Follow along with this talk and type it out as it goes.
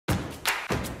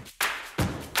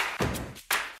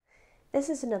This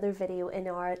is another video in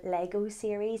our Lego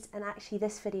series, and actually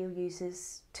this video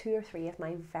uses 2 or 3 of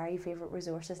my very favourite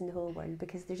resources in the whole world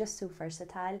because they're just so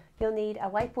versatile. You'll need a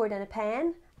whiteboard and a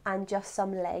pen and just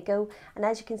some Lego, and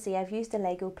as you can see I've used a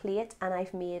Lego plate and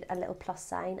I've made a little plus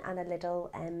sign and a little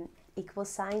equal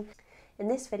sign. In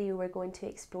this video we're going to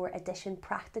explore addition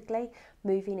practically,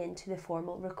 moving into the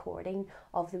formal recording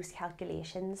of those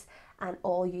calculations, and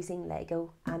all using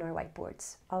Lego and our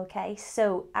whiteboards. Okay,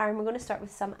 so Aaron, we're going to start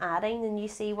with some adding, and you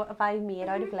see what have I made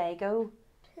out of Lego?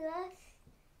 Plus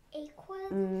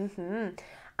equals.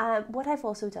 What I've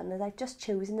also done is I've just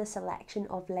chosen a selection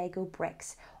of Lego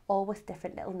bricks, all with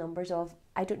different little numbers of,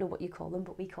 I don't know what you call them,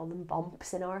 but we call them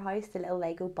bumps in our house, the little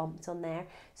Lego bumps on there,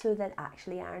 so that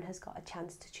actually Aaron has got a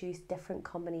chance to choose different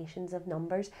combinations of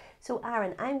numbers. So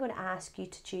Aaron, I'm going to ask you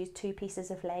to choose 2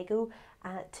 pieces of Lego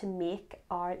to make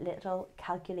our little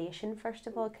calculation. First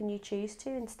of all, can you choose 2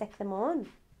 and stick them on?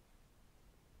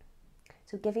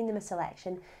 So giving them a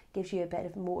selection gives you a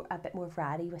bit more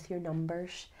variety with your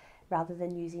numbers, rather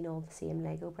than using all the same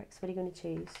Lego bricks. What are you going to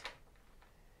choose?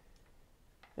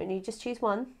 Right, you just choose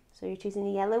one. So you're choosing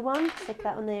the yellow one. Stick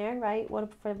that on there, right?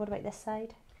 What about this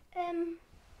side?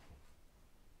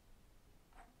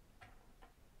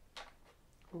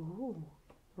 Ooh,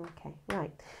 okay,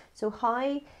 right. So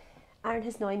how Aaron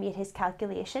has now made his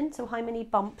calculation. So how many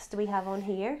bumps do we have on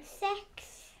here? 6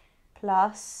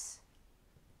 Plus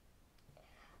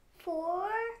 4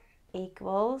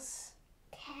 equals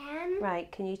 10.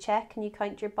 Right, can you check? Can you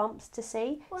count your bumps to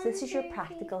see? 1, So this is your 2, 3,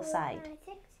 practical 4, side. 5,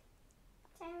 6,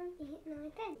 7, 8,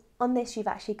 9, 10. On this you've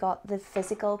actually got the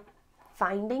physical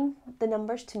finding the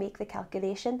numbers to make the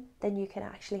calculation. Then you can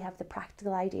actually have the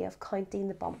practical idea of counting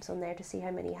the bumps on there to see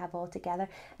how many you have all together.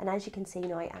 And as you can see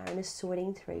now, Aaron is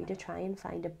sorting through to try and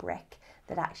find a brick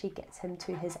that actually gets him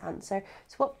to his answer.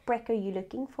 So what brick are you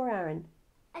looking for, Aaron?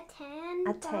 A 10.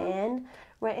 A 10.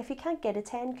 Right, if you can't get a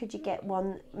 10, could you get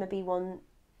maybe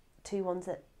 2 ones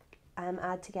that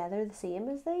add together the same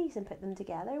as these and put them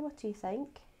together? What do you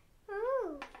think?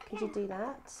 Oh, Could you do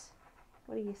that?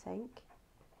 What do you think?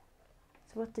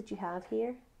 So what did you have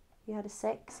here? You had a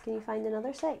 6. Can you find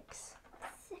another 6?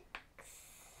 6.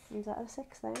 Is that a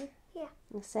 6 there? Yeah.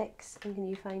 A 6. And can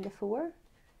you find a 4?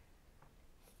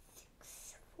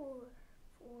 6, 4,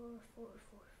 4, 4,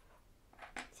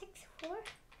 4. 6, 4.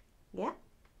 Yeah.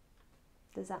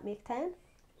 Does that make 10?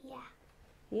 Yeah.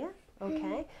 Yeah.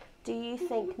 Okay. Do you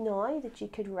think now that you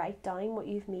could write down what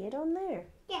you've made on there?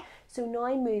 Yeah. So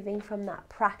now moving from that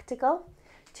practical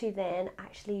to then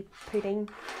actually putting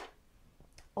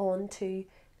onto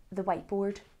the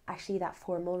whiteboard actually that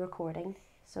formal recording.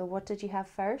 So what did you have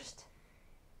first?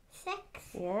 6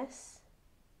 Yes.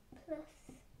 plus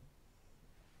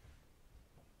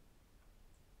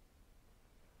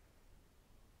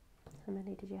How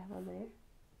many did you have on there?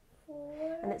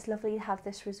 4. And it's lovely to have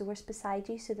this resource beside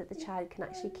you so that the child can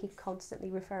actually keep constantly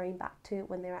referring back to it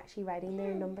when they're actually writing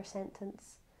their number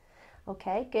sentence.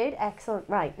 Okay, good, excellent.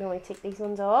 Right, now I take these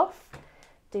ones off.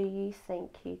 Do you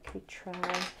think you could try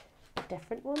a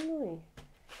different one now?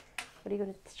 What are you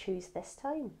going to choose this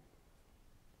time?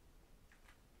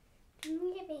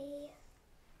 Maybe.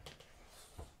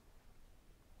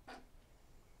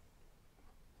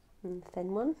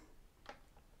 Thin one?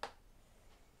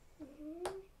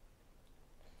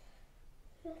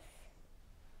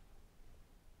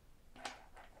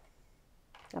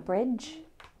 A bridge?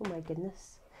 Oh my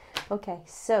goodness. Okay,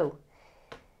 so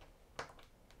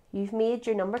you've made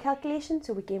your number calculation.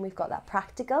 So again, we've got that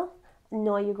practical.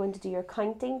 Now you're going to do your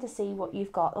counting to see what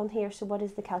you've got on here. So what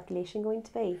is the calculation going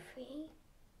to be? 3.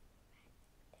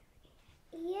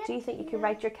 Yep. Do you think you could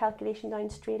write your calculation down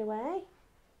straight away?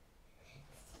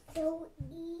 So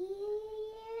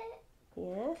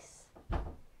Yes.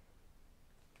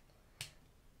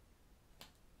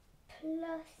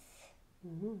 plus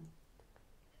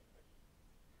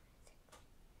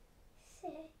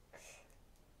 6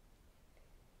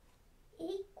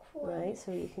 equals Right,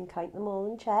 so you can count them all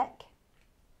and check.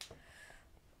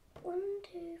 1,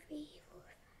 2, 3,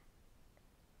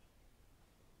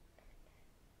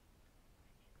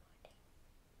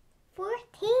 4,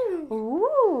 14.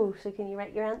 Ooh, so can you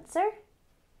write your answer?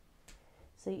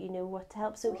 So you know what to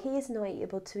help. So he is now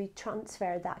able to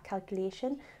transfer that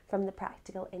calculation from the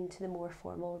practical into the more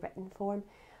formal written form.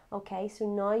 Okay, so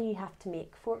now you have to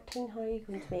make 14. How are you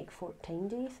going to make 14,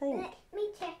 do you think? Let me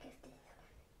check if this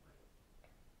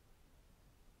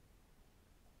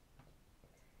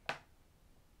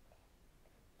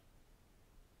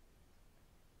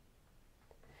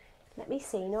Let me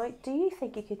see now. Do you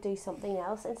think you could do something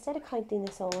else? Instead of counting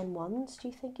this all in ones, do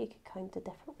you think you could count a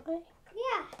different way?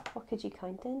 Yeah. What could you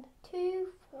count in? 2,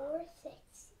 4, 6,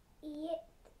 8,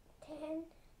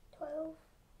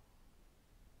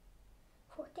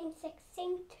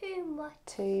 much.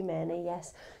 Too many,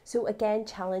 yes. So again,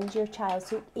 challenge your child.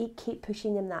 So keep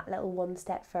pushing them that little one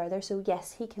step further. So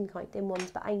yes, he can count in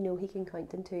ones, but I know he can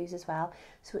count in twos as well.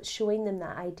 So it's showing them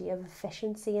that idea of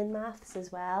efficiency in maths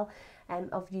as well,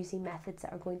 of using methods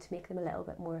that are going to make them a little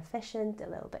bit more efficient, a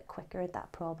little bit quicker at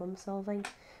that problem solving.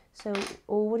 So,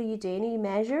 oh, what are you doing? Are you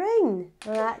measuring?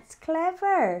 Well, that's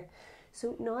clever.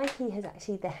 So now he has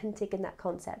actually then taken that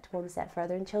concept one step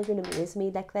further, and children amaze me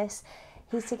like this.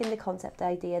 He's taken the concept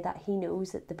idea that he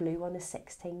knows that the blue one is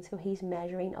 16, so he's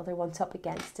measuring other ones up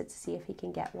against it to see if he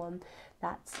can get one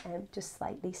that's just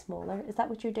slightly smaller. Is that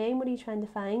what you're doing? What are you trying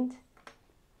to find?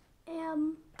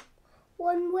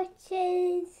 One which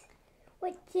is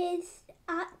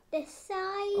at this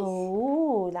size.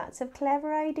 Oh, that's a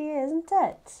clever idea, isn't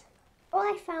it? Oh,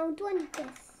 I found one.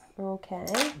 This. Okay.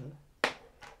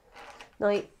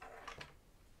 Now,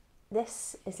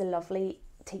 this is a lovely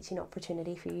teaching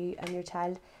opportunity for you and your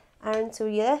child. Aaron, so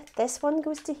yeah, this one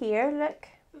goes to here, look.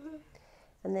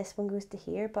 And this one goes to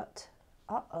here, but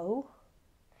uh-oh,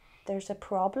 there's a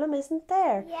problem, isn't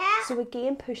there? Yeah. So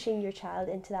again, pushing your child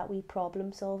into that wee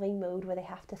problem solving mode where they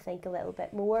have to think a little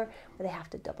bit more, where they have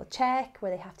to double check,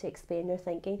 where they have to explain their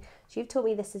thinking. So you've told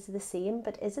me this is the same,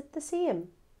 but is it the same?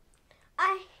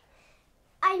 I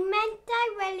meant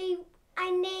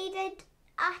I needed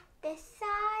at this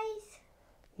size.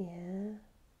 Yeah.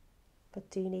 But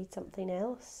do you need something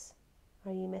else?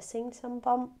 Are you missing some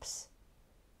bumps?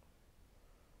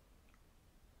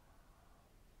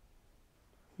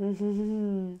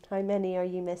 How many are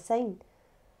you missing?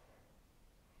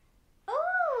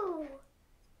 Oh,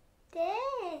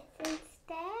 this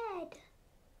instead.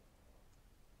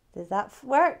 Does that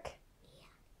work?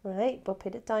 Yeah. Right, we'll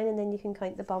put it down and then you can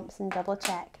count the bumps and double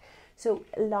check. So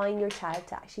allowing your child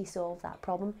to actually solve that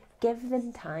problem. Give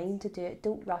them time to do it.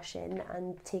 Don't rush in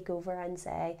and take over and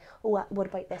say, oh, what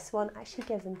about this one? Actually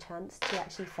give them chance to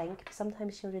actually think.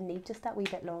 Sometimes children need just that wee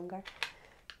bit longer.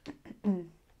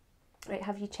 Right,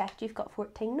 have you checked you've got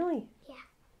 14 now? Yeah.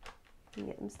 You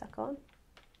get them stuck on.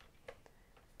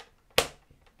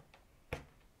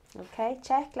 Okay,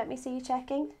 check. Let me see you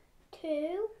checking.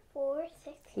 2, 4,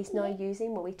 6. He's now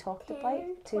using what we talked 10,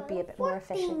 about to 12, be a bit more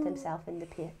efficient 14. himself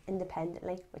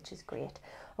independently, which is great.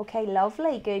 Okay,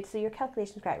 lovely, good. So your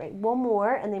calculation's great. Right, one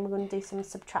more, and then we're going to do some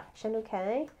subtraction.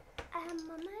 Okay.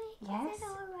 Mama. Yes. Is it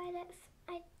alright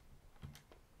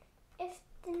if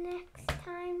the next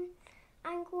time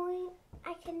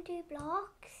I can do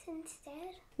blocks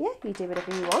instead? Yeah, you do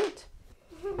whatever you want.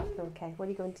 Okay, what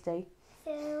are you going to do?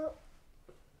 So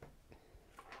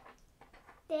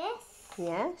this.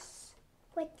 Yes.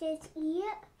 Which is 8.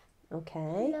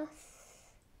 Okay. Plus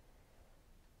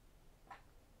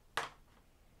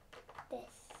this.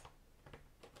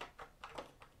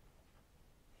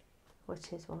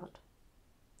 Which is what?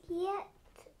 8.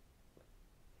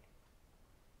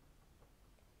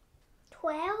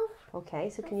 12. Okay,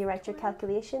 so can you write your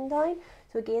calculation down?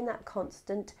 So again, that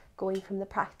constant going from the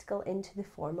practical into the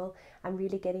formal and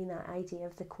really getting that idea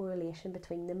of the correlation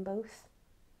between them both.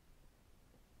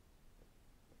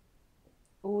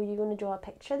 Oh, you're going to draw a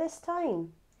picture this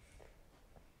time?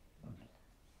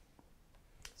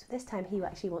 So this time he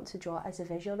actually wants to draw as a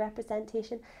visual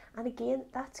representation, and again,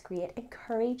 that's great.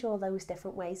 Encourage all those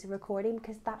different ways of recording,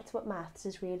 because that's what maths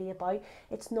is really about.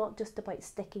 It's not just about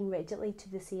sticking rigidly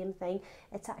to the same thing,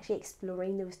 it's actually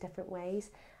exploring those different ways.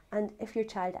 And if your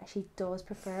child actually does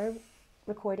prefer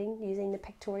recording using the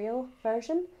pictorial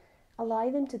version, allow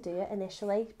them to do it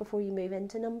initially before you move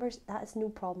into numbers. That is no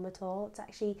problem at all. It's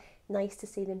actually nice to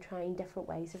see them trying different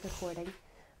ways of recording.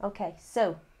 Okay,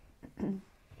 so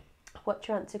what's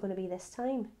your answer going to be this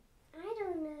time? I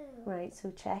don't know. Right,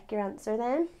 so check your answer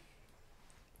then.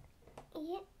 8.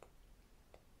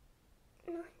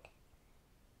 9.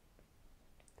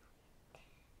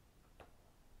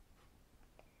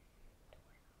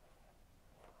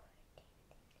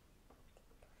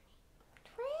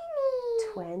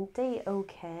 20,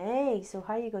 okay. So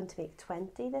how are you going to make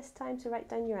 20 this time? So write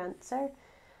down your answer.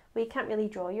 Well, you can't really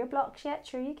draw your blocks yet.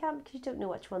 Sure you can't, because you don't know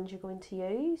which ones you're going to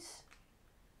use.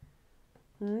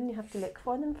 You have to look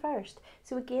for them first.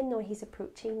 So again, now he's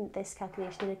approaching this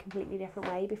calculation in a completely different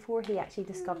way. Before, he actually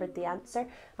discovered the answer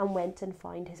and went and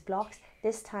found his blocks.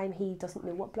 This time he doesn't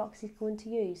know what blocks he's going to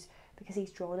use, because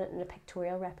he's drawn it in a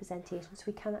pictorial representation, so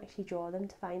we can actually draw them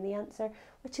to find the answer,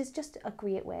 which is just a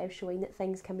great way of showing that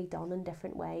things can be done in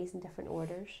different ways and different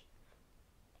orders.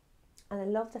 And I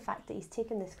love the fact that he's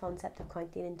taken this concept of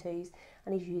counting in twos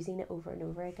and he's using it over and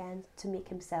over again to make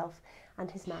himself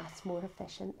and his maths more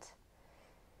efficient.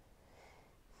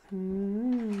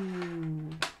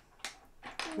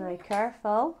 Now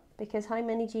careful, because how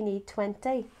many do you need?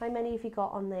 20. How many have you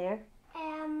got on there?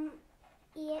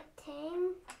 8,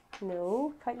 10.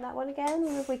 No, count that one again.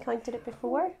 Or have we counted it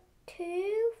before?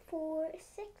 2, 4,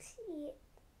 6, 8,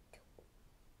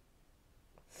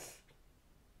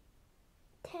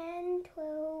 10,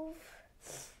 12,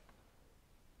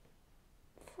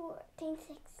 14,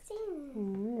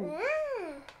 16.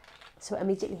 Ah. So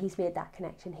immediately he's made that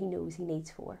connection, he knows he needs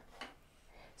 4.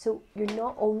 So you're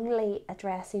not only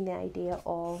addressing the idea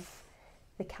of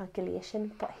the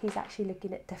calculation, but he's actually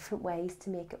looking at different ways to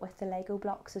make it with the Lego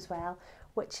blocks as well,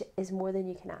 which is more than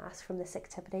you can ask from this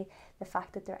activity. The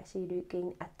fact that they're actually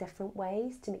looking at different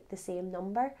ways to make the same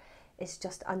number is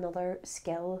just another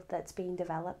skill that's being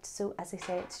developed. So as I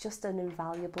say, it's just an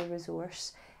invaluable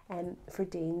resource for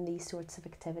doing these sorts of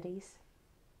activities.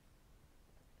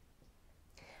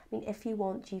 I mean, if you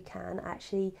want, you can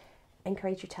actually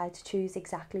encourage your child to choose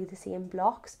exactly the same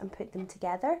blocks and put them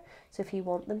together. So if you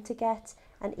want them to get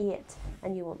an 8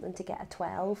 and you want them to get a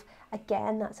 12,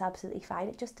 again, that's absolutely fine.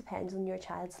 It just depends on your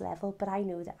child's level, but I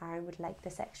know that Aaron would like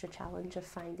this extra challenge of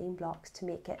finding blocks to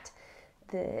make it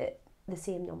the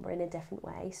same number in a different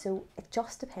way. So it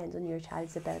just depends on your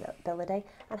child's ability,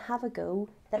 and have a go.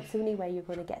 That's the only way you're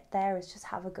going to get there, is just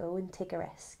have a go and take a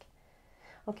risk.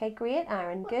 Okay, great,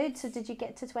 Aaron, good. So did you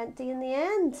get to 20 in the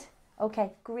end?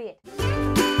 Okay, great.